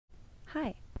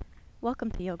Hi,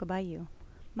 welcome to Yoga by You.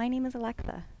 My name is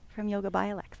Alexa from Yoga by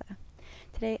Alexa.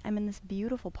 Today I'm in this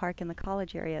beautiful park in the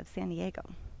college area of San Diego.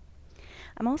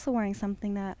 I'm also wearing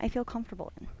something that I feel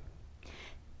comfortable in.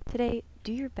 Today,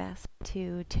 do your best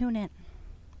to tune in,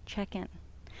 check in,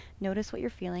 notice what you're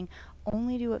feeling,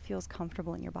 only do what feels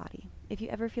comfortable in your body. If you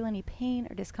ever feel any pain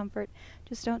or discomfort,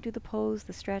 just don't do the pose,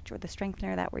 the stretch, or the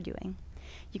strengthener that we're doing.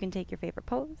 You can take your favorite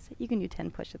pose, you can do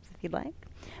 10 push-ups if you'd like,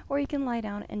 or you can lie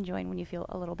down and join when you feel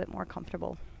a little bit more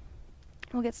comfortable.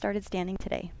 We'll get started standing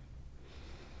today.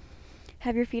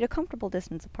 Have your feet a comfortable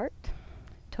distance apart.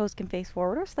 Toes can face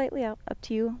forward or slightly out, up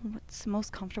to you, what's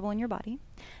most comfortable in your body.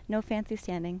 No fancy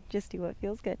standing, just do what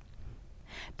feels good.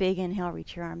 Big inhale,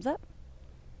 reach your arms up.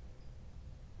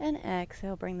 And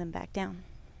exhale, bring them back down.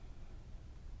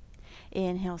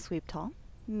 Inhale, sweep tall.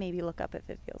 Maybe look up if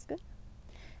it feels good.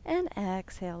 And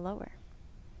exhale, lower.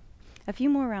 A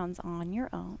few more rounds on your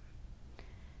own.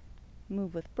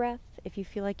 Move with breath. If you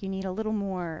feel like you need a little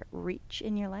more reach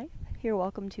in your life, you're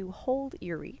welcome to hold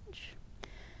your reach.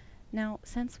 Now,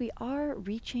 since we are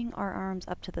reaching our arms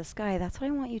up to the sky, that's what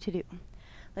I want you to do.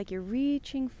 Like you're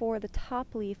reaching for the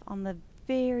top leaf on the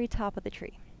very top of the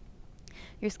tree.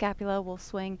 Your scapula will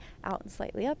swing out and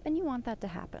slightly up, and you want that to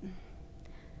happen.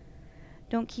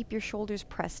 Don't keep your shoulders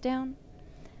pressed down.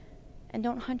 And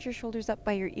don't hunch your shoulders up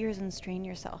by your ears and strain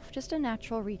yourself. Just a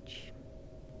natural reach.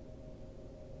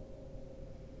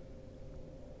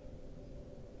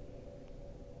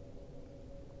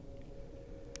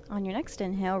 On your next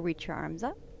inhale, reach your arms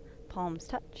up, palms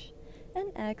touch,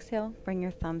 and exhale, bring your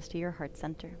thumbs to your heart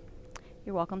center.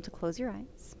 You're welcome to close your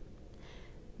eyes.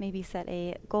 Maybe set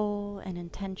a goal, an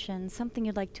intention, something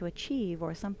you'd like to achieve,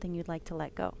 or something you'd like to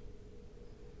let go.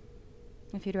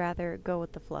 If you'd rather go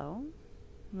with the flow,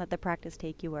 let the practice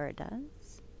take you where it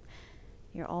does,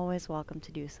 you're always welcome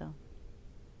to do so.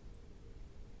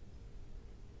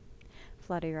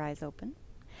 Flutter your eyes open.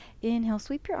 Inhale,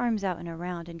 sweep your arms out and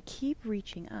around and keep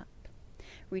reaching up.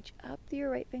 Reach up through your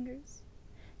right fingers,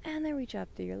 and then reach up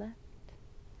through your left.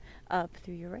 Up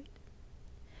through your right,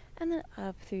 and then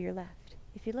up through your left.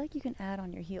 If you'd like, you can add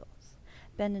on your heels.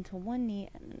 Bend into one knee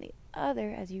and then the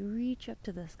other as you reach up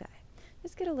to the sky.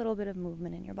 Just get a little bit of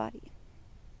movement in your body.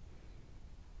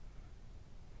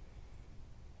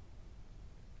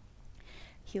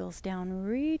 Heels down,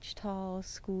 reach tall,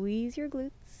 squeeze your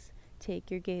glutes, take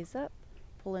your gaze up,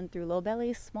 pull in through low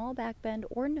belly, small back bend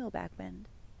or no back bend,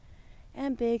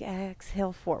 and big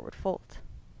exhale, forward fold.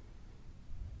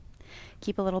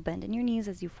 Keep a little bend in your knees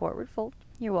as you forward fold.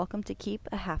 You're welcome to keep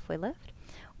a halfway lift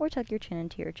or tuck your chin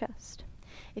into your chest.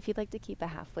 If you'd like to keep a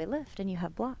halfway lift and you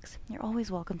have blocks, you're always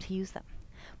welcome to use them.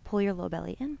 Pull your low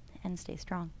belly in and stay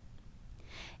strong.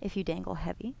 If you dangle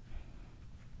heavy,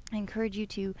 I encourage you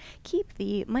to keep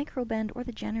the micro bend or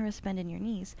the generous bend in your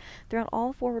knees throughout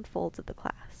all forward folds of the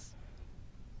class.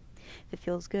 If it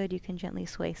feels good, you can gently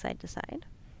sway side to side.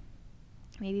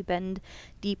 Maybe bend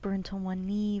deeper into one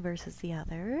knee versus the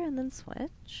other, and then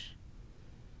switch.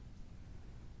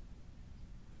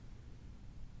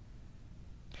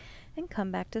 And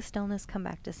come back to stillness, come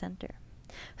back to center.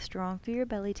 Strong through your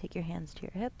belly, take your hands to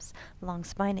your hips. Long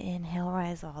spine, inhale,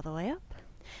 rise all the way up.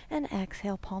 And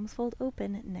exhale, palms fold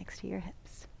open next to your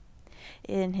hips.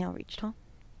 Inhale, reach tall.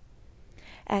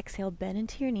 Exhale, bend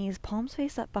into your knees, palms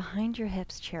face up behind your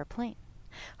hips, chair plane.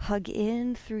 Hug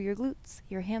in through your glutes,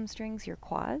 your hamstrings, your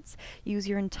quads. Use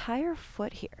your entire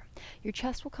foot here. Your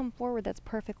chest will come forward, that's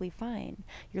perfectly fine.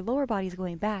 Your lower body's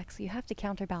going back, so you have to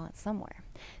counterbalance somewhere.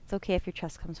 It's okay if your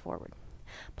chest comes forward.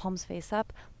 Palms face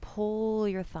up, pull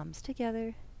your thumbs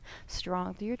together.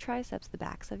 Strong through your triceps, the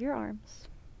backs of your arms.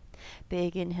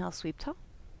 Big inhale, sweep tall.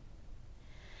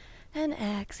 And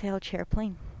exhale, chair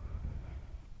plane.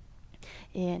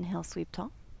 Inhale, sweep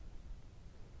tall.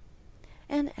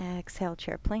 And exhale,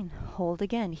 chair plane. Hold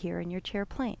again here in your chair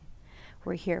plane.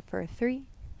 We're here for 3,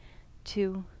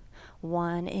 2,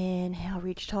 1. Inhale,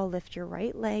 reach tall, lift your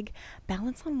right leg.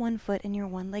 Balance on one foot in your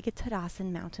one-legged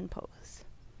Tadasana mountain pose.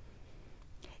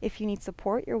 If you need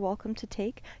support, you're welcome to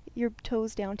take your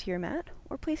toes down to your mat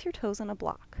or place your toes on a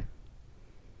block.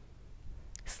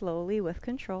 Slowly, with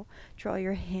control, draw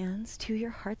your hands to your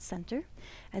heart center.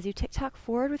 As you tick-tock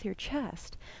forward with your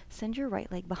chest, send your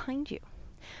right leg behind you.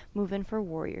 Move in for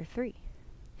Warrior 3.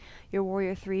 Your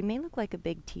Warrior 3 may look like a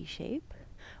big T shape,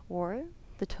 or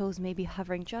the toes may be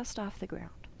hovering just off the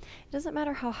ground. It doesn't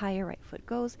matter how high your right foot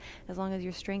goes, as long as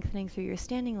you're strengthening through your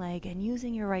standing leg and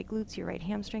using your right glutes, your right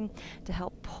hamstring, to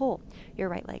help pull your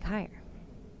right leg higher.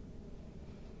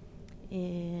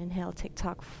 Inhale,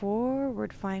 tick-tock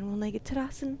forward, find one-legged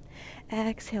Tadasana.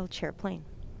 Exhale, chair plane.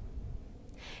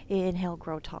 Inhale,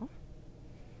 grow tall.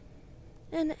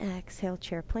 And exhale,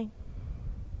 chair plane.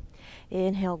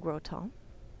 Inhale, grow tall.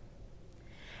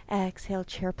 Exhale,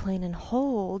 chair plane and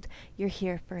hold. You're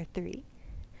here for 3,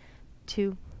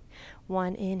 2,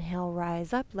 1. Inhale,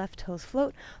 rise up, left toes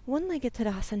float, one-legged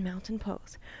Tadasana mountain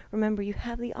pose. Remember, you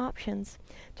have the options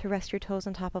to rest your toes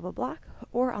on top of a block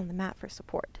or on the mat for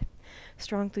support.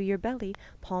 Strong through your belly,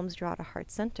 palms draw to heart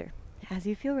center. As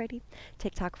you feel ready,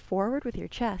 tick-tock forward with your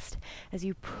chest as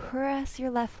you press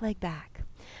your left leg back.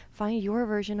 Find your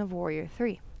version of Warrior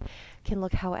 3. Can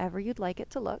look however you'd like it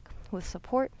to look, with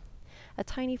support, a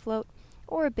tiny float,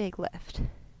 or a big lift.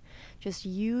 Just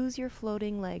use your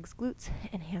floating legs, glutes,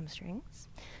 and hamstrings.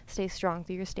 Stay strong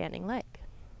through your standing leg.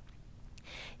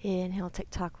 Inhale,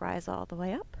 tick-tock, rise all the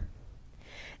way up.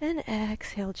 And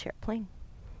exhale, chair plane.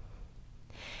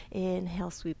 Inhale,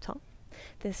 sweep tall.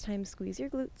 This time, squeeze your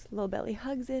glutes, low belly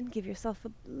hugs in, give yourself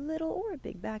a little or a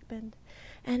big back bend.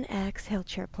 And exhale,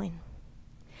 chair plane.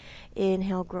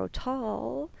 Inhale, grow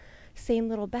tall. Same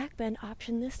little back bend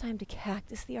option, this time to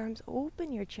cactus the arms,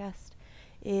 open your chest.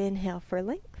 Inhale for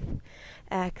length.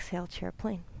 Exhale, chair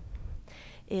plane.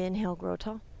 Inhale, grow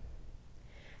tall.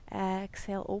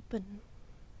 Exhale, open.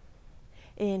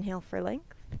 Inhale for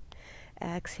length.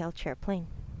 Exhale, chair plane.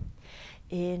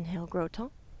 Inhale, grow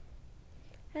tall.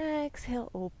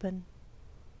 Exhale, open.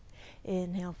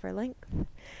 Inhale for length.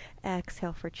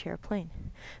 Exhale for chair plane.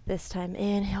 This time,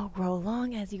 inhale, grow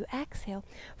long. As you exhale,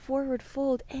 forward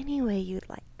fold any way you'd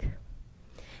like.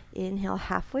 Inhale,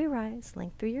 halfway rise,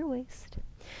 length through your waist.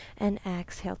 And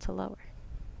exhale to lower.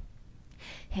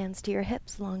 Hands to your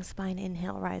hips, long spine.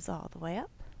 Inhale, rise all the way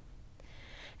up.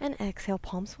 And exhale,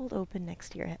 palms fold open next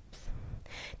to your hips.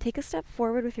 Take a step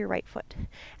forward with your right foot,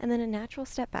 and then a natural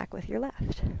step back with your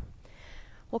left.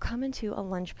 We'll come into a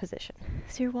lunge position.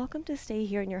 So you're welcome to stay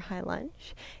here in your high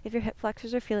lunge. If your hip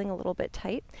flexors are feeling a little bit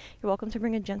tight, you're welcome to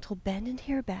bring a gentle bend into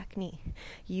your back knee.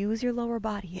 Use your lower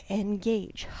body,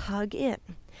 engage, hug in.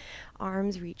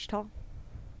 Arms reach tall.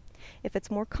 If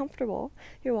it's more comfortable,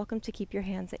 you're welcome to keep your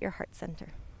hands at your heart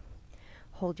center.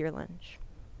 Hold your lunge.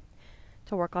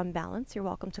 To work on balance, you're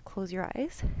welcome to close your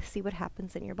eyes, see what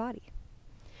happens in your body.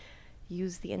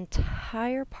 Use the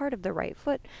entire part of the right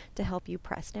foot to help you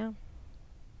press down.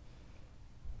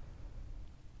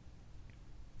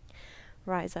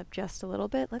 Rise up just a little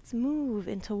bit. Let's move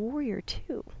into Warrior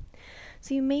 2.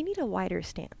 So you may need a wider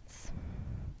stance.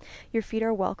 Your feet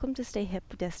are welcome to stay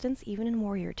hip distance even in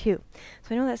Warrior 2.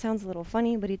 So I know that sounds a little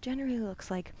funny, but it generally looks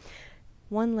like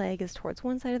one leg is towards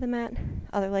one side of the mat,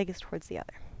 other leg is towards the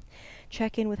other.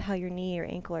 Check in with how your knee or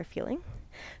ankle are feeling.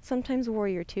 Sometimes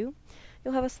Warrior 2,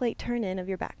 you'll have a slight turn in of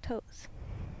your back toes.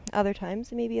 Other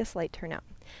times it may be a slight turn out.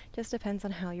 Just depends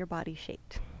on how your body's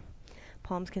shaped.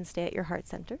 Palms can stay at your heart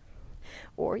center,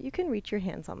 or you can reach your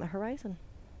hands on the horizon.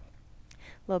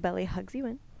 Low belly hugs you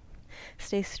in.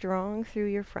 Stay strong through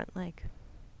your front leg.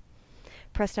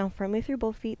 Press down firmly through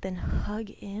both feet, then hug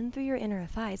in through your inner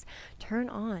thighs. Turn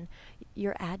on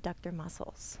your adductor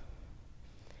muscles.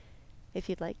 If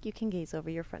you'd like, you can gaze over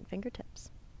your front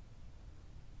fingertips.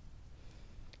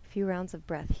 A few rounds of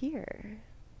breath here.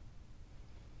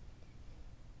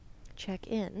 Check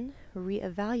in,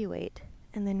 reevaluate,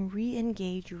 and then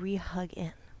re-engage, re-hug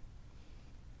in.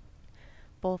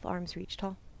 Both arms reach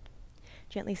tall.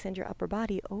 Gently send your upper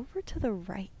body over to the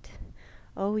right.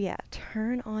 Oh yeah,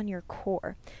 turn on your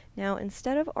core. Now,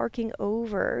 instead of arcing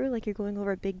over like you're going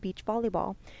over a big beach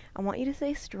volleyball, I want you to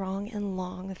stay strong and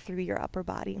long through your upper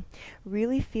body.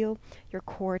 Really feel your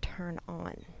core turn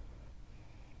on.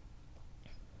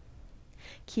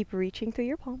 Keep reaching through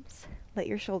your palms. Let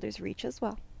your shoulders reach as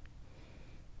well.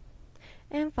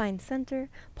 And find center,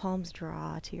 palms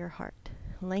draw to your heart.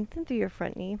 Lengthen through your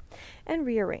front knee and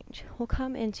rearrange. We'll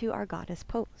come into our goddess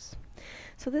pose.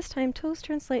 So this time, toes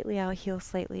turn slightly out, heels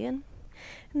slightly in,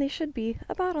 and they should be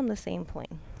about on the same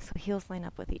plane. So heels line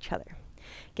up with each other.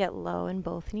 Get low in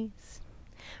both knees.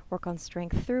 Work on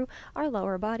strength through our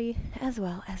lower body as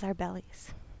well as our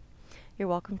bellies. You're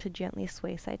welcome to gently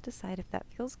sway side to side if that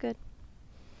feels good,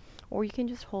 or you can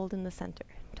just hold in the center.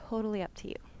 Totally up to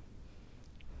you.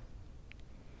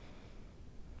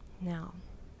 Now,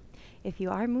 if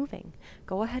you are moving,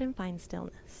 go ahead and find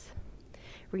stillness.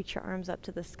 Reach your arms up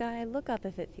to the sky, look up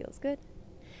if it feels good,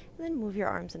 and then move your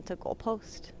arms into goal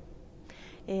post.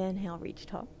 Inhale, reach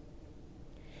tall,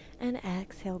 and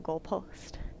exhale, goal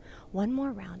post. One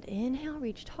more round. Inhale,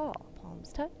 reach tall,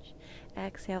 palms touch.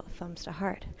 Exhale, thumbs to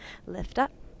heart. Lift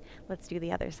up. Let's do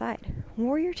the other side.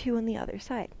 Warrior 2 on the other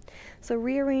side. So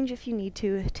rearrange if you need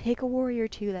to. Take a Warrior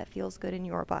 2 that feels good in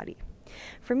your body.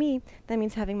 For me, that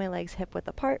means having my legs hip width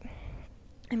apart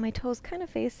and my toes kind of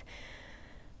face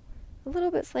A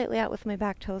little bit slightly out with my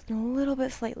back toes and a little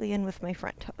bit slightly in with my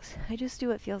front toes. I just do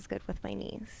what feels good with my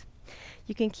knees.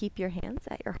 You can keep your hands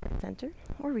at your heart center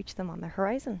or reach them on the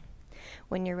horizon.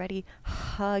 When you're ready,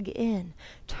 hug in,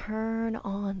 turn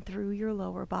on through your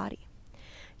lower body.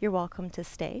 You're welcome to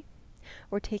stay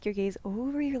or take your gaze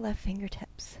over your left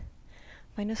fingertips.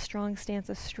 Find a strong stance,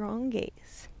 a strong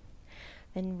gaze.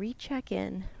 Then recheck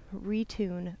in,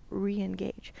 retune,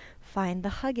 re-engage. Find the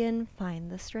hug in,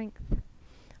 find the strength.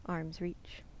 Arms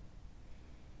reach.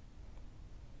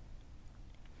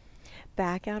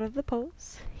 Back out of the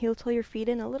pose. Heel toe your feet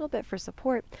in a little bit for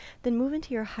support. Then move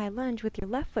into your high lunge with your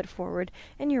left foot forward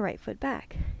and your right foot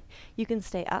back. You can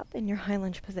stay up in your high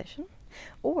lunge position,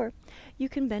 or you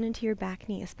can bend into your back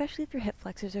knee, especially if your hip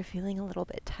flexors are feeling a little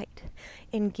bit tight.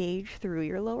 Engage through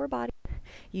your lower body.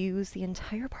 Use the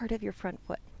entire part of your front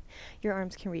foot. Your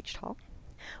arms can reach tall,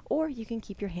 or you can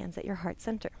keep your hands at your heart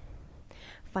center.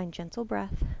 Find gentle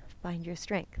breath, find your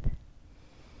strength.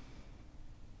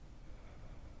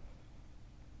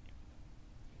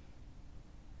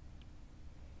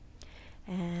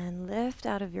 And lift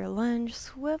out of your lunge,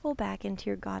 swivel back into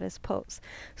your goddess pose.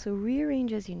 So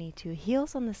rearrange as you need to,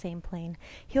 heels on the same plane,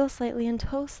 heels slightly in,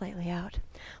 toes slightly out.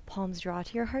 Palms draw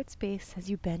to your heart space as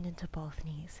you bend into both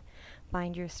knees.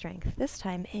 Find your strength. This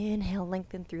time, inhale,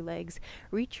 lengthen through legs,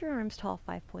 reach your arms tall,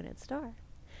 5-pointed star.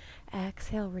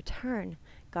 Exhale, return,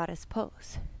 goddess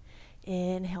pose.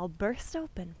 Inhale, burst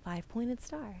open, 5-pointed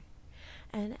star.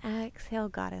 And exhale,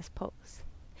 goddess pose.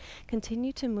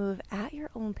 Continue to move at your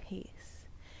own pace.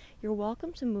 You're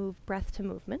welcome to move breath to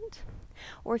movement,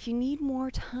 or if you need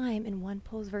more time in one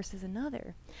pose versus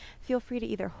another, feel free to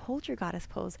either hold your goddess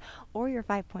pose or your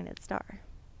 5-pointed star.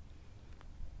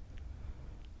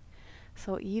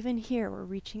 So even here, we're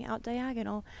reaching out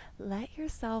diagonal. Let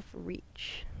yourself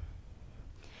reach.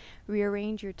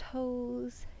 Rearrange your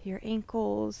toes, your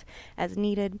ankles as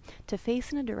needed to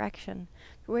face in a direction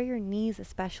where your knees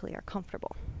especially are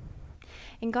comfortable.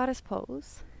 In goddess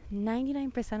pose,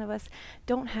 99% of us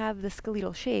don't have the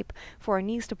skeletal shape for our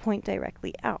knees to point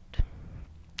directly out.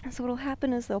 So what'll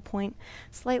happen is they'll point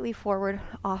slightly forward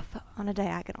off on a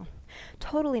diagonal.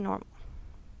 Totally normal.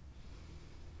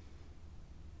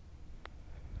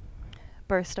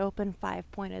 Burst open,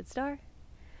 5-pointed star.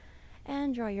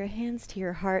 And draw your hands to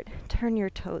your heart, turn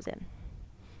your toes in.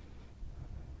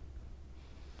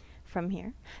 From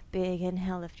here, big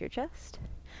inhale, lift your chest,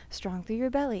 strong through your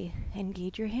belly,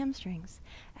 engage your hamstrings.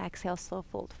 Exhale, slow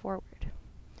fold forward.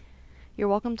 You're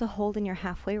welcome to hold in your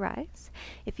halfway rise.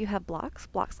 If you have blocks,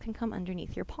 blocks can come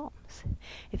underneath your palms.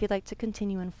 If you'd like to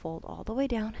continue and fold all the way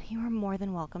down, you are more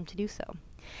than welcome to do so.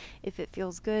 If it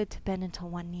feels good to bend into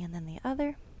one knee and then the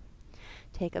other,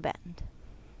 take a bend.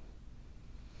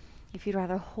 If you'd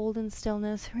rather hold in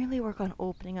stillness, really work on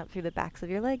opening up through the backs of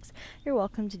your legs, you're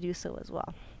welcome to do so as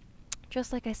well.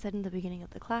 Just like I said in the beginning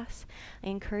of the class, I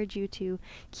encourage you to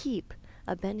keep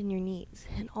a bend in your knees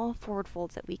in all forward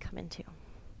folds that we come into.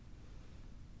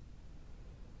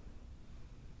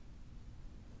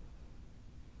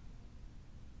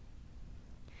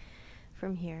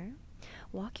 From here,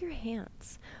 walk your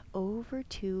hands over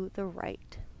to the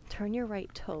right. Turn your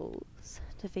right toes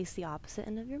to face the opposite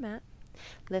end of your mat.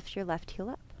 Lift your left heel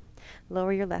up.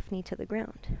 Lower your left knee to the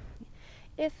ground.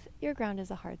 If your ground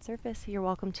is a hard surface, you're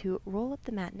welcome to roll up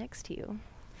the mat next to you.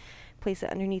 Place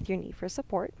it underneath your knee for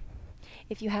support.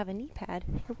 If you have a knee pad,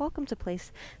 you're welcome to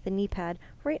place the knee pad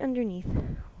right underneath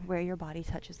where your body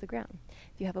touches the ground.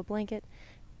 If you have a blanket,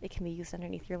 it can be used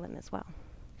underneath your limb as well.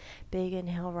 Big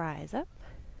inhale, rise up.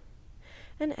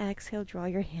 And exhale, draw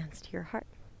your hands to your heart.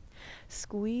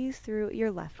 Squeeze through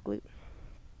your left glute.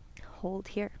 Hold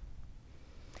here.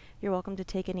 You're welcome to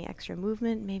take any extra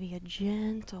movement, maybe a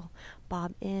gentle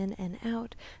bob in and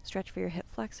out, stretch for your hip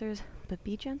flexors, but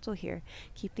be gentle here.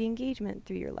 Keep the engagement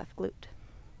through your left glute.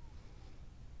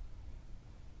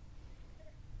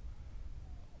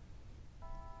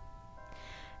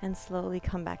 And slowly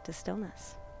come back to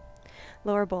stillness.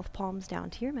 Lower both palms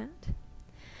down to your mat.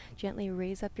 Gently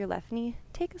raise up your left knee,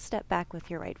 take a step back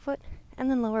with your right foot, and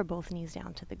then lower both knees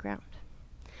down to the ground.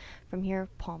 From here,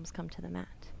 palms come to the mat.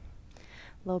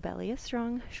 Low belly is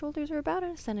strong, shoulders are about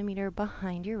 1 centimeter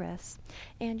behind your wrists,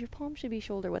 and your palms should be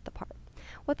shoulder width apart.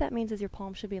 What that means is your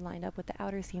palms should be lined up with the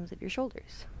outer seams of your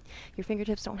shoulders. Your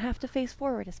fingertips don't have to face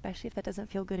forward, especially if that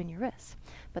doesn't feel good in your wrists,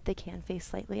 but they can face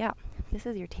slightly out. This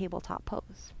is your tabletop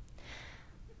pose.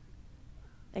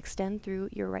 Extend through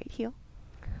your right heel,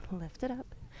 lift it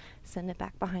up, send it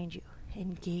back behind you.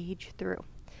 Engage through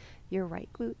your right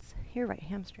glutes, your right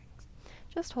hamstrings.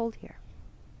 Just hold here.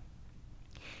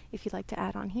 If you'd like to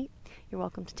add on heat, you're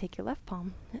welcome to take your left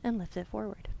palm and lift it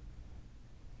forward.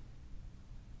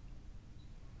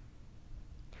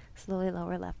 Slowly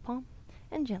lower left palm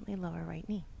and gently lower right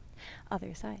knee.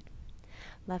 Other side.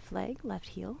 Left leg, left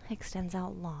heel extends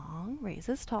out long,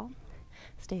 raises tall.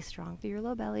 Stay strong through your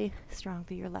low belly, strong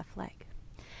through your left leg.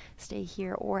 Stay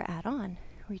here or add on.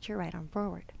 Reach your right arm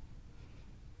forward.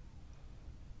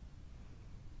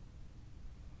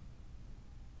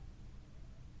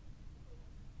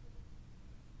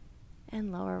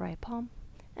 And lower right palm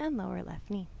and lower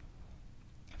left knee.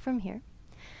 From here,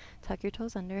 tuck your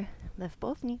toes under, lift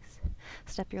both knees,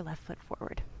 step your left foot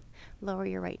forward. Lower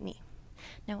your right knee.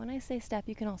 Now when I say step,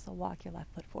 you can also walk your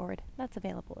left foot forward. That's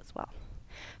available as well.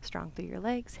 Strong through your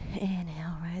legs.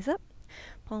 Inhale, rise up.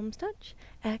 Palms touch.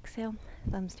 Exhale,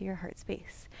 thumbs to your heart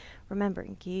space. Remember,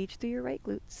 engage through your right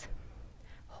glutes.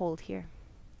 Hold here.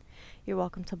 You're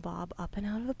welcome to bob up and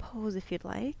out of the pose if you'd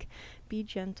like. Be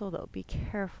gentle though, be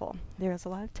careful. There's a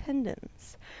lot of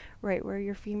tendons right where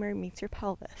your femur meets your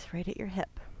pelvis, right at your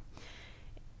hip.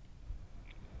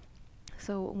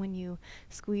 So when you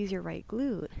squeeze your right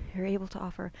glute, you're able to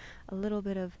offer a little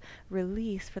bit of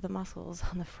release for the muscles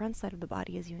on the front side of the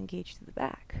body as you engage through the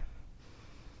back.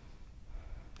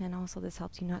 And also this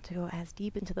helps you not to go as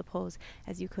deep into the pose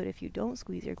as you could if you don't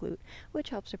squeeze your glute, which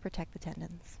helps to protect the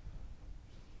tendons.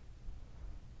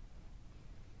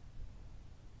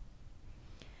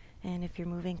 And if you're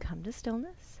moving, come to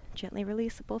stillness. Gently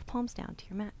release both palms down to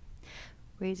your mat.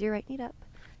 Raise your right knee up.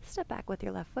 Step back with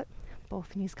your left foot.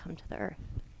 Both knees come to the earth.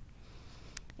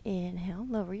 Inhale,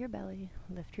 lower your belly,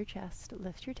 lift your chest,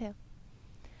 lift your tail.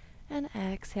 And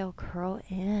exhale, curl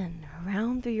in,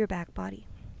 round through your back body.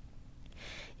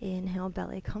 Inhale,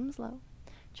 belly comes low,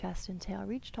 chest and tail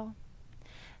reach tall.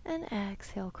 And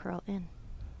exhale, curl in.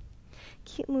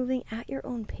 Keep moving at your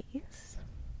own pace.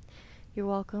 You're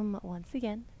welcome once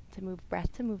again to move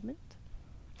breath to movement.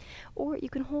 Or you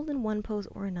can hold in one pose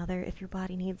or another if your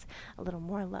body needs a little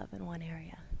more love in one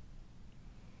area.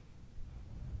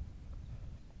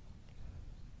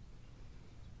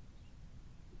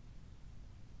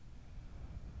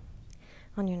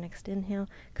 On your next inhale,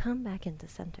 come back into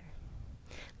center.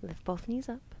 Lift both knees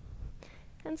up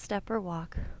and step or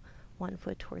walk one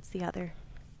foot towards the other.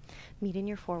 Meet in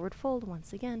your forward fold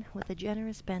once again with a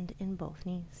generous bend in both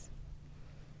knees.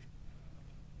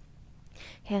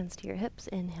 Hands to your hips,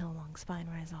 inhale, long spine,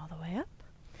 rise all the way up.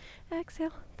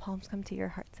 Exhale, palms come to your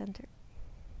heart center.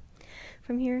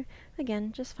 From here,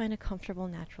 again, just find a comfortable,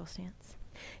 natural stance.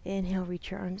 Inhale,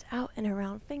 reach your arms out and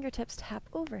around, fingertips tap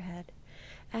overhead.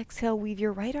 Exhale, weave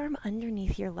your right arm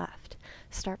underneath your left.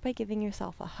 Start by giving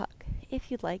yourself a hug.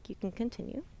 If you'd like, you can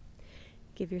continue.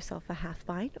 Give yourself a half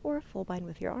bind or a full bind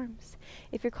with your arms.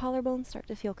 If your collarbones start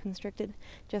to feel constricted,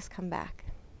 just come back.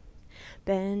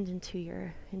 Bend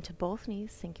into both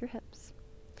knees, sink your hips.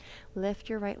 Lift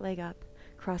your right leg up,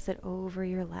 cross it over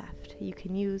your left. You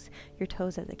can use your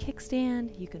toes as a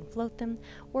kickstand, you can float them,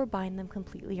 or bind them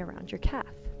completely around your calf.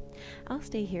 I'll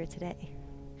stay here today.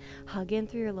 Hug in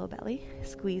through your low belly,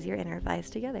 squeeze your inner thighs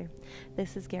together.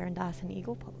 This is Garandasana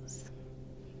Eagle Pose.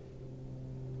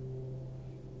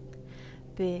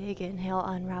 Big inhale,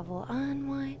 unravel,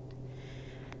 unwind.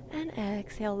 And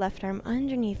exhale, left arm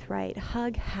underneath right.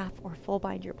 Hug, half or full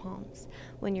bind your palms.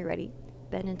 When you're ready,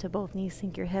 bend into both knees,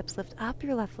 sink your hips, lift up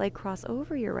your left leg, cross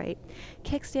over your right.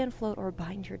 Kickstand, float, or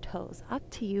bind your toes. Up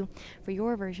to you for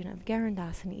your version of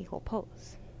Garandasana Eagle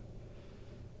Pose.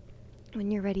 When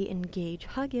you're ready, engage,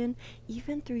 hug in,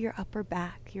 even through your upper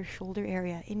back, your shoulder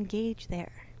area. Engage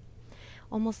there,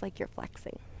 almost like you're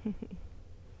flexing.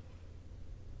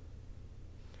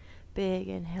 Big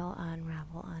inhale,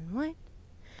 unravel, unwind.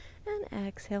 And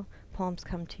exhale, palms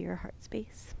come to your heart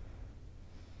space.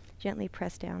 Gently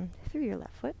press down through your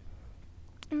left foot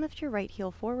and lift your right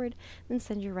heel forward, then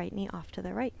send your right knee off to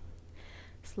the right.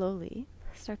 Slowly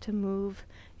start to move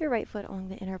your right foot along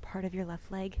the inner part of your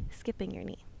left leg, skipping your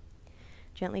knee.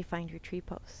 Gently find your tree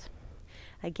pose.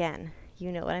 Again,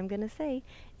 you know what I'm going to say.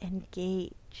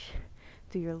 Engage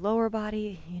through your lower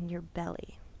body and your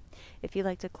belly. If you'd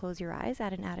like to close your eyes,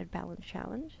 add an added balance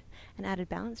challenge.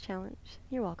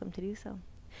 You're welcome to do so.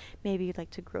 Maybe you'd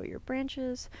like to grow your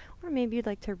branches, or maybe you'd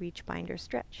like to reach, bind, or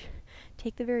stretch.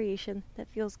 Take the variation that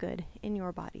feels good in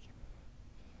your body.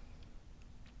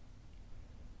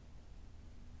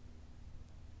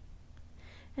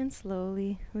 And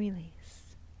slowly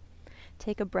release.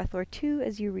 Take a breath or two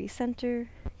as you recenter,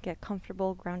 get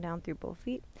comfortable, ground down through both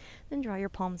feet, then draw your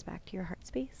palms back to your heart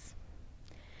space.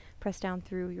 Press down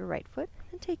through your right foot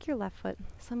and take your left foot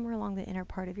somewhere along the inner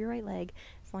part of your right leg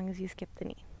as long as you skip the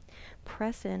knee.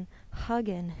 Press in, hug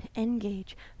in,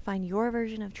 engage. Find your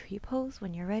version of tree pose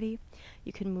when you're ready.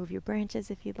 You can move your branches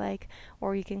if you'd like,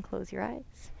 or you can close your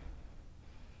eyes.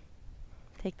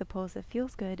 Take the pose that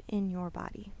feels good in your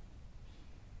body.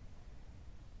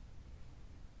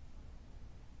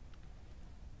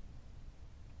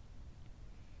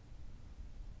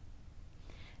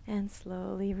 and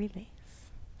slowly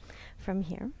release. From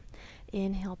here,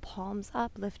 inhale, palms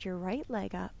up, lift your right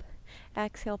leg up.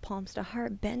 Exhale, palms to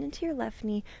heart, bend into your left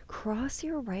knee, cross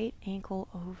your right ankle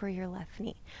over your left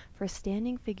knee for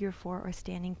standing figure four or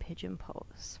standing pigeon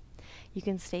pose. You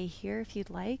can stay here if you'd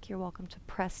like. You're welcome to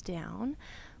press down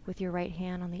with your right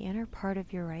hand on the inner part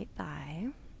of your right thigh.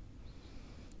 You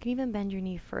can even bend your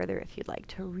knee further if you'd like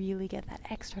to really get that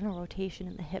external rotation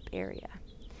in the hip area.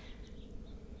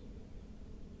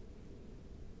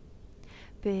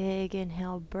 Big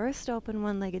inhale, burst open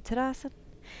one-legged Tadasana,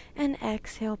 and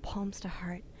exhale, palms to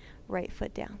heart, right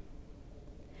foot down.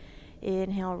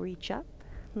 Inhale, reach up,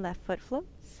 left foot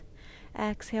floats.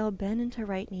 Exhale, bend into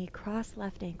right knee, cross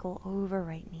left ankle over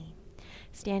right knee.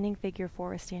 Standing figure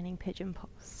four, standing pigeon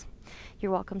pose.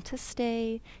 You're welcome to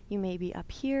stay. You may be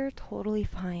up here, totally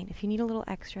fine. If you need a little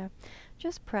extra,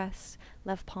 just press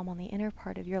left palm on the inner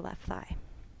part of your left thigh.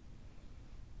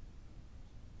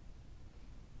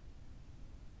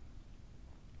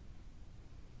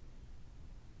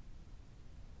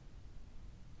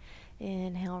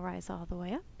 Inhale, rise all the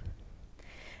way up.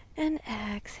 And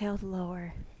exhale,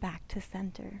 lower back to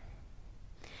center.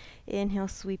 Inhale,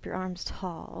 sweep your arms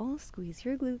tall, squeeze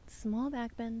your glutes, small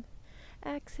back bend.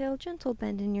 Exhale, gentle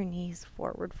bend in your knees,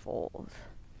 forward fold.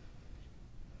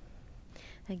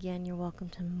 Again, you're welcome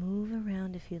to move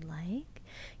around if you'd like.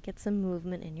 Get some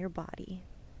movement in your body.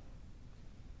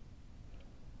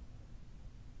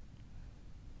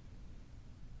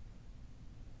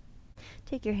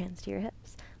 Take your hands to your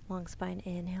hips. Long spine,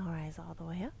 inhale, rise all the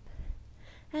way up.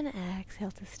 And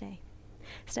exhale to stay.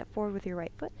 Step forward with your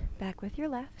right foot, back with your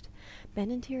left.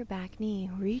 Bend into your back knee.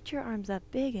 Reach your arms up,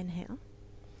 big inhale.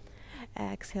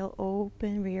 Exhale,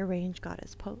 open, rearrange,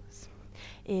 goddess pose.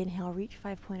 Inhale, reach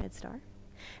five-pointed star.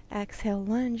 Exhale,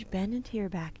 lunge, bend into your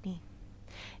back knee.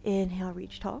 Inhale,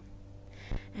 reach tall.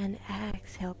 And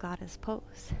exhale, goddess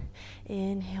pose.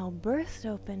 Inhale, burst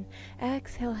open.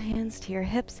 Exhale, hands to your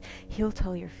hips. Heel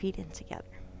toe your feet in together.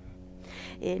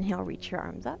 Inhale, reach your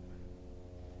arms up.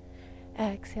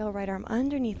 Exhale, right arm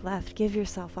underneath left. Give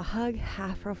yourself a hug,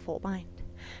 half or full bind.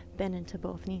 Bend into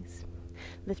both knees.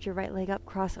 Lift your right leg up,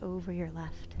 cross over your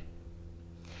left.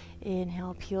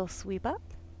 Inhale, peel, sweep up.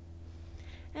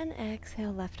 And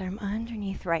exhale, left arm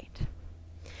underneath right.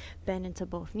 Bend into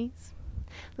both knees.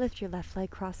 Lift your left leg,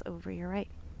 cross over your right.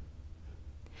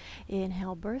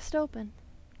 Inhale, burst open.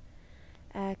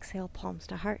 Exhale, palms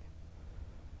to heart.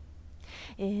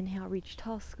 Inhale, reach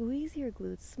tall, squeeze your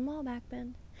glutes, small back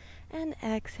bend. And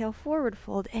exhale, forward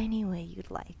fold any way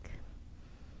you'd like.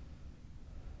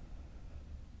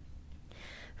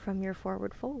 From your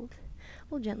forward fold,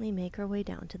 we'll gently make our way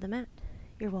down to the mat.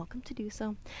 You're welcome to do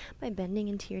so by bending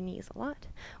into your knees a lot,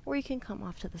 or you can come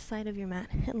off to the side of your mat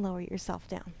and lower yourself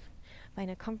down. Find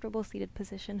a comfortable seated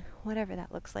position, whatever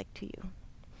that looks like to you.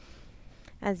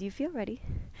 As you feel ready,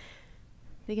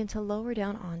 begin to lower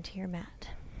down onto your mat.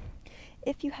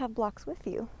 If you have blocks with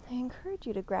you, I encourage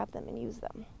you to grab them and use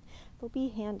them. They'll be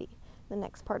handy the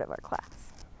next part of our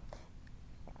class.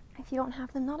 If you don't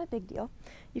have them, not a big deal.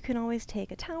 You can always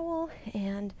take a towel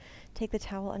and take the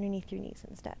towel underneath your knees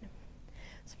instead.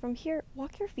 So from here,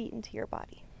 walk your feet into your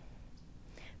body.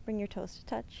 Bring your toes to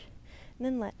touch, and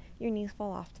then let your knees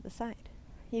fall off to the side.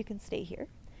 You can stay here.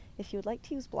 If you would like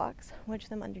to use blocks, wedge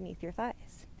them underneath your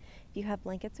thighs. If you have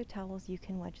blankets or towels, you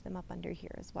can wedge them up under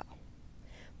here as well.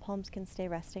 Palms can stay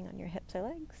resting on your hips or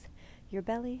legs, your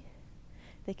belly.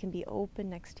 They can be open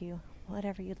next to you,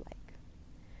 whatever you'd like.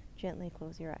 Gently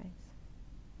close your eyes.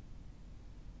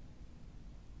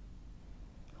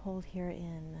 Hold here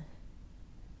in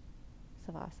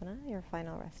Savasana, your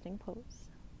final resting pose.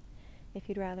 If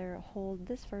you'd rather hold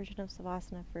this version of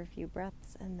Savasana for a few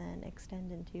breaths and then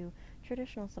extend into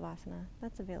traditional Savasana,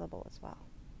 that's available as well.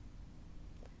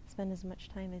 Spend as much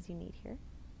time as you need here.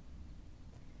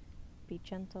 Be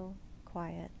gentle,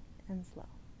 quiet, and slow.